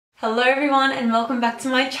Hello everyone and welcome back to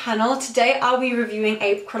my channel. Today I'll be reviewing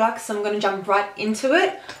a product, so I'm going to jump right into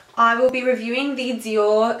it. I will be reviewing the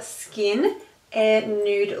DiorSkin Air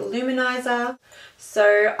Nude Luminizer.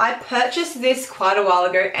 So I purchased this quite a while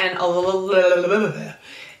ago and a lot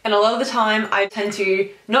of the time I tend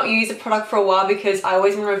to not use a product for a while because I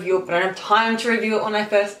always want to review it but I don't have time to review it when I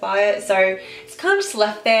first buy it. So it's kind of just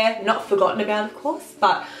left there, not forgotten about of course,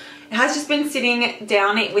 but it has just been sitting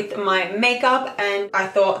down with my makeup and I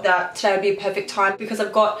thought that today would be a perfect time because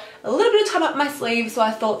I've got a little bit of time up my sleeve, so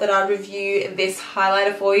I thought that I'd review this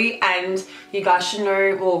highlighter for you. And you guys should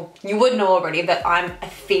know, well, you would know already that I'm a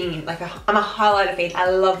fiend, I'm a highlighter fiend. I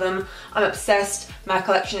love them, I'm obsessed. My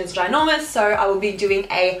collection is ginormous, so I will be doing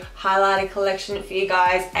a highlighter collection for you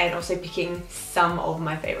guys and also picking some of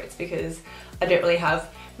my favorites because I don't really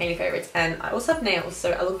have many favorites, and I also have nails,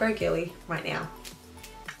 so I look very girly right now.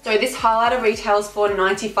 So this highlighter retails for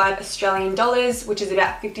 95 Australian dollars, which is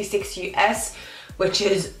about 56 US, which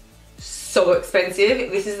is so expensive.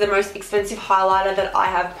 This is the most expensive highlighter that I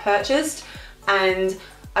have purchased and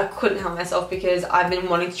I couldn't help myself because I've been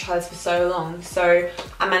wanting to try this for so long. So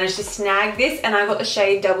I managed to snag this and I got the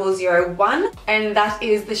shade 001 and that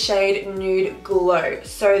is the shade Nude Glow.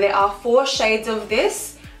 So there are 4 shades of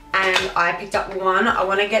this and I picked up one. I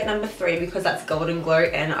want to get number 3 because that's golden glow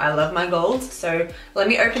and I love my gold. So let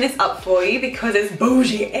me open this up for you because it's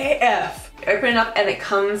bougie AF. Open it up and it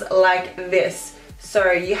comes like this.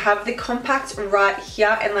 So you have the compact right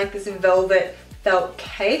here and like this velvet felt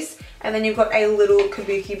case, and then you've got a little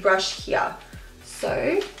kabuki brush here.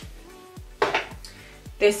 So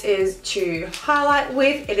this is to highlight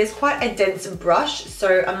with. It is quite a dense brush,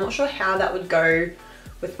 so I'm not sure how that would go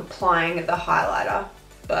with applying the highlighter.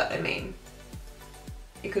 But I mean,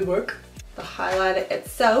 it could work. The highlighter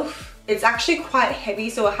itself, it's actually quite heavy,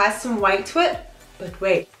 so it has some weight to it. But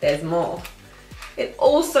wait, there's more. It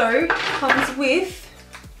also comes with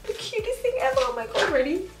the cutest thing ever. Oh my god,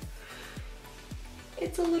 ready?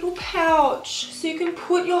 It's a little pouch, so you can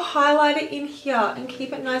put your highlighter in here and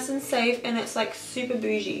keep it nice and safe, and it's like super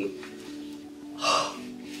bougie.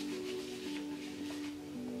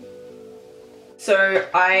 So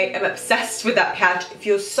I am obsessed with that pouch. It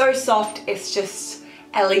feels so soft. It's just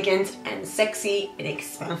elegant and sexy and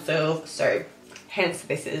expensive. So hence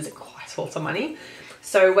this is quite a lot of money.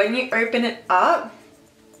 So when you open it up,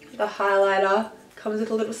 the highlighter comes with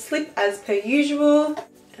a little slip as per usual.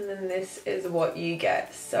 And then this is what you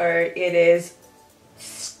get. So it is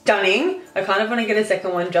stunning. I kind of want to get a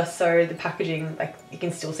second one just so the packaging, like you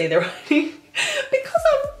can still see the writing because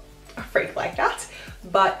I'm a freak like that.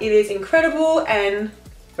 But it is incredible and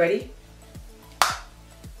ready?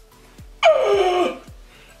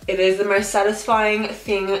 It is the most satisfying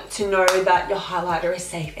thing to know that your highlighter is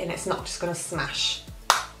safe and it's not just gonna smash.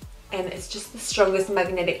 And it's just the strongest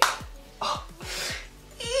magnetic. Oh.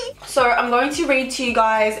 So I'm going to read to you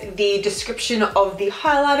guys the description of the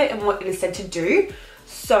highlighter and what it is said to do.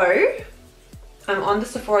 So I'm on the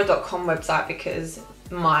Sephora.com website because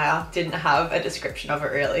Maya didn't have a description of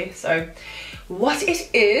it really. So what it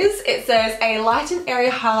is, it says a light and area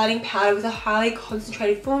highlighting powder with a highly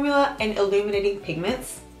concentrated formula and illuminating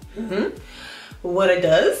pigments. What it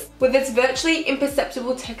does. With its virtually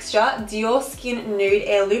imperceptible texture, DiorSkin Nude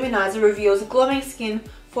Air Luminizer reveals glowing skin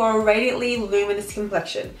for a radiantly luminous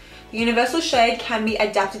complexion. The universal shade can be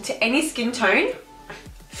adapted to any skin tone.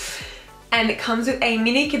 And it comes with a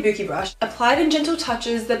mini kabuki brush. Applied in gentle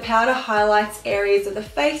touches, the powder highlights areas of the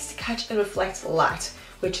face to catch and reflect light,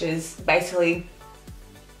 which is basically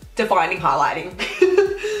defining highlighting.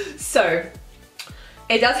 So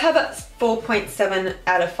it does have a 4.7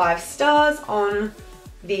 out of 5 stars on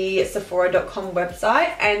the Sephora.com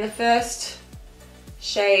website, and the first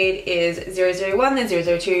shade is 001, then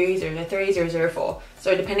 002, 003, 004.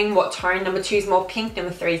 So depending what tone, number 2 is more pink,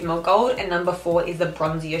 number 3 is more gold, and number 4 is the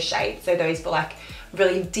bronzier shade. So those for like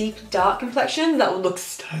really deep, dark complexions that would look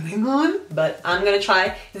stunning on. But I'm gonna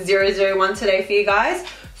try 001 today for you guys.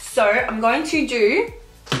 So I'm going to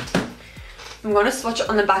swatch it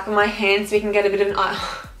on the back of my hand so we can get a bit of an eye.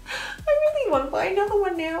 I really want to buy another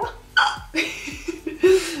one now.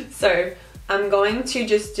 So I'm going to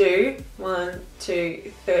just do 1,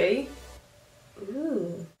 2, 3.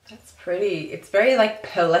 Ooh, that's pretty. It's very like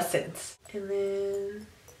pearlescent. And then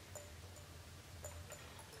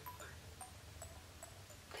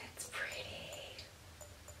that's pretty.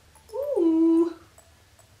 Ooh.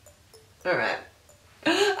 All right.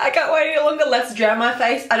 I can't wait any longer. Let's dry my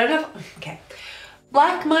face. I don't have, okay.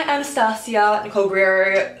 Like my Anastasia Nicole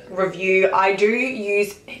Guerrero review, I do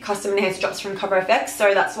use custom enhanced drops from Cover FX,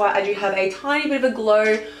 so that's why I do have a tiny bit of a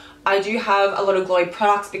glow I do have a lot of glowy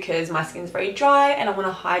products because my skin's very dry and I want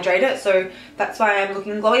to hydrate it, so that's why I'm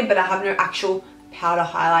looking glowy, but I have no actual powder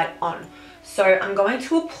highlight on. So I'm going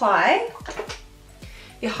to apply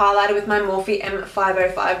the highlighter with my Morphe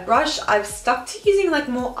M505 brush. I've stuck to using like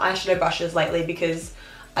more eyeshadow brushes lately because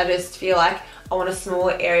I just feel like I want a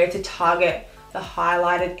smaller area to target the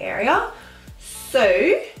highlighted area.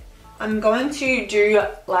 So I'm going to do,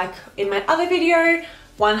 like in my other video,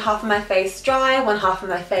 one half of my face dry, one half of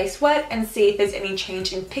my face wet, and see if there's any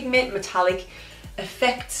change in pigment, metallic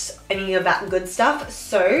effects, any of that good stuff.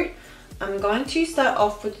 So I'm going to start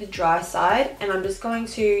off with the dry side, and I'm just going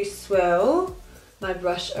to swirl my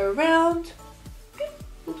brush around.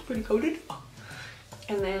 Looks pretty coated.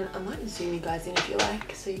 And then I might zoom you guys in if you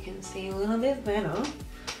like, so you can see a little bit better.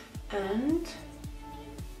 And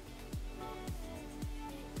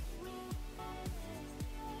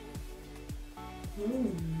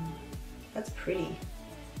that's pretty.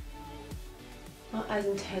 Not as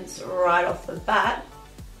intense right off the bat,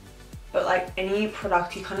 but like any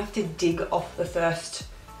product, you kind of have to dig off the first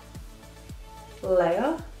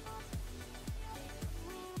layer.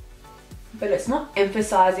 But it's not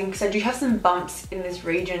emphasizing, because I do have some bumps in this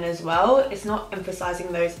region as well. It's not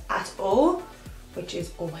emphasizing those at all, which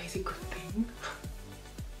is always a good thing.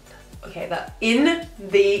 Okay, that in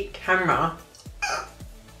the camera.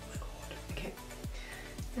 Okay.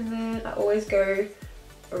 And then I always go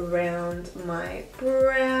around my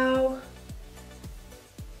brow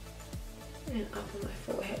and up on my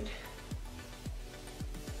forehead.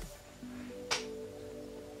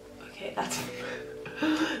 Okay, that's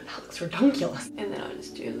that looks redonkulous. And then I'll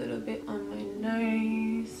just do a little bit on my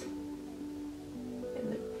nose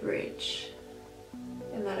and the bridge,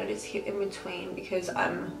 and then I just hit in between because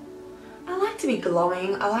I like to be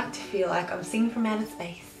glowing. I like to feel like I'm seeing from outer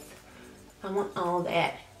space. I want all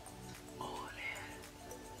that. All that.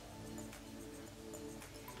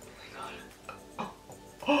 Oh my god.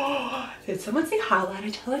 Oh. Did someone say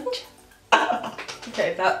highlighter challenge?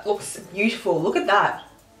 Okay, that looks beautiful. Look at that.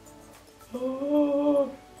 Oh.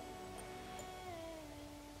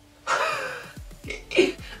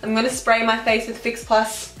 I'm going to spray my face with Fix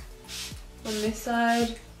Plus on this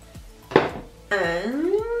side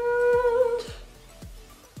and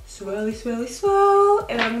swirly swirly swirl,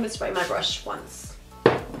 and I'm going to spray my brush once.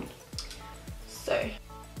 So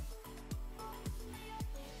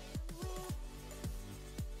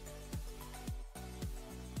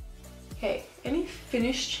okay, any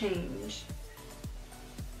finish change?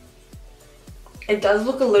 It does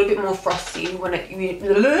look a little bit more frosty when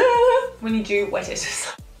you do wet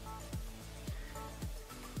it.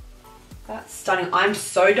 That's stunning. I'm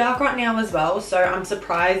so dark right now as well, so I'm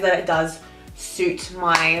surprised that it does suit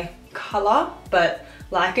my color, but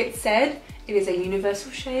like it said, it is a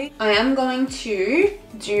universal shade. I am going to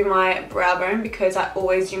do my brow bone because I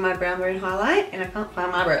always do my brow bone highlight and I can't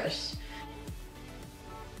find my brush.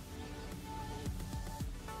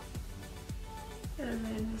 And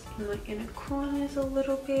then just in my inner corners a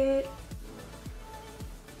little bit.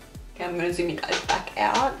 Okay, I'm gonna zoom you guys back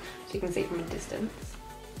out so you can see from a distance.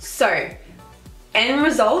 So, end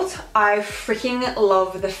result, I freaking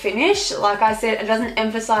love the finish. Like I said, it doesn't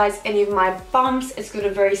emphasize any of my bumps. It's got a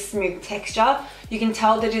very smooth texture. You can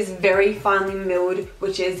tell that it is very finely milled,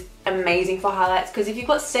 which is amazing for highlights, because if you've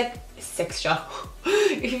got texture,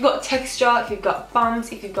 if you've got texture, if you've got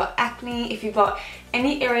bumps, if you've got acne, if you've got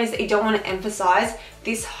any areas that you don't want to emphasize,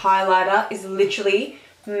 this highlighter is literally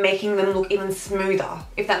making them look even smoother,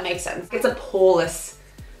 if that makes sense. It's a poreless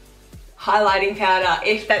highlighting powder.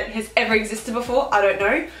 If that has ever existed before, I don't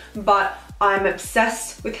know, but I'm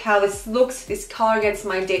obsessed with how this looks. This color against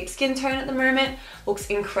my deep skin tone at the moment looks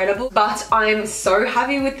incredible, but I'm so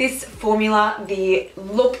happy with this formula, the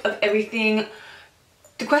look of everything.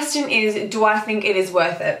 The question is, do I think it is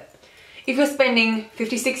worth it? If you're spending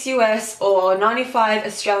 56 US or 95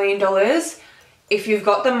 Australian dollars, if you've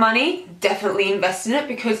got the money, definitely invest in it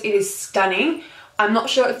because it is stunning. I'm not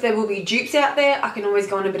sure if there will be dupes out there. I can always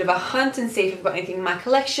go on a bit of a hunt and see if I've got anything in my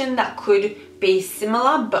collection that could be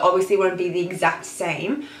similar, but obviously won't be the exact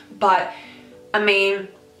same. But I mean,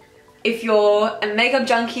 if you're a makeup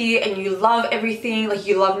junkie and you love everything, like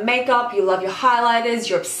you love makeup, you love your highlighters,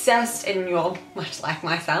 you're obsessed and you're much like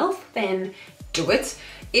myself, then do it.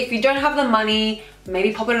 If you don't have the money,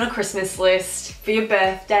 maybe pop it on a Christmas list for your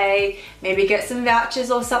birthday, maybe get some vouchers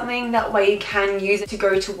or something, that way you can use it to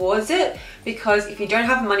go towards it, because if you don't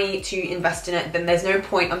have money to invest in it, then there's no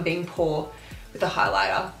point on being poor with a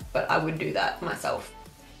highlighter, but I would do that myself.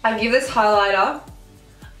 I give this highlighter,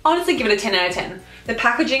 honestly give it a 10 out of 10. The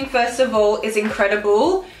packaging, first of all, is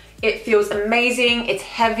incredible. It feels amazing, it's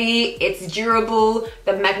heavy, it's durable,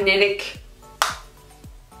 the magnetic,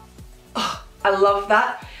 oh, I love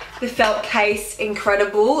that. The felt case,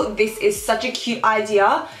 incredible. This is such a cute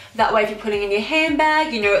idea. That way if you're putting it in your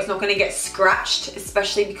handbag, you know it's not gonna get scratched,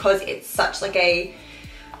 especially because it's such like a,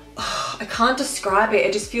 oh, I can't describe it.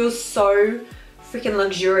 It just feels so freaking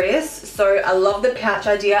luxurious. So I love the pouch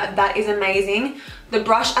idea, that is amazing. The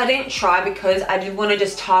brush I didn't try because I did want to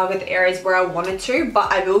just target the areas where I wanted to, but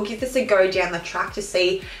I will give this a go down the track to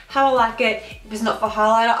see how I like it. If it's not for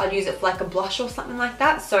highlighter, I'd use it for like a blush or something like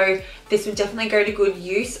that. So this would definitely go to good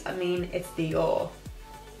use. I mean, it's Dior.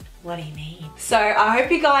 What do you mean? So I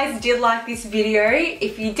hope you guys did like this video.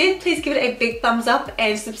 If you did, please give it a big thumbs up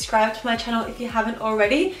and subscribe to my channel if you haven't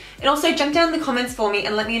already. And also jump down in the comments for me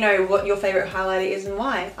and let me know what your favorite highlighter is and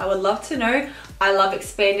why. I would love to know. I love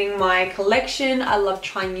expanding my collection. I love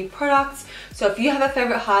trying new products. So if you have a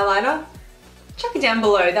favorite highlighter, chuck it down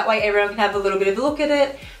below. That way everyone can have a little bit of a look at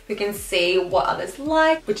it. We can see what others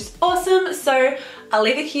like, which is awesome. So I'll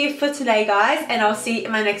leave it here for today, guys, and I'll see you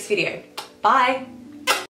in my next video. Bye.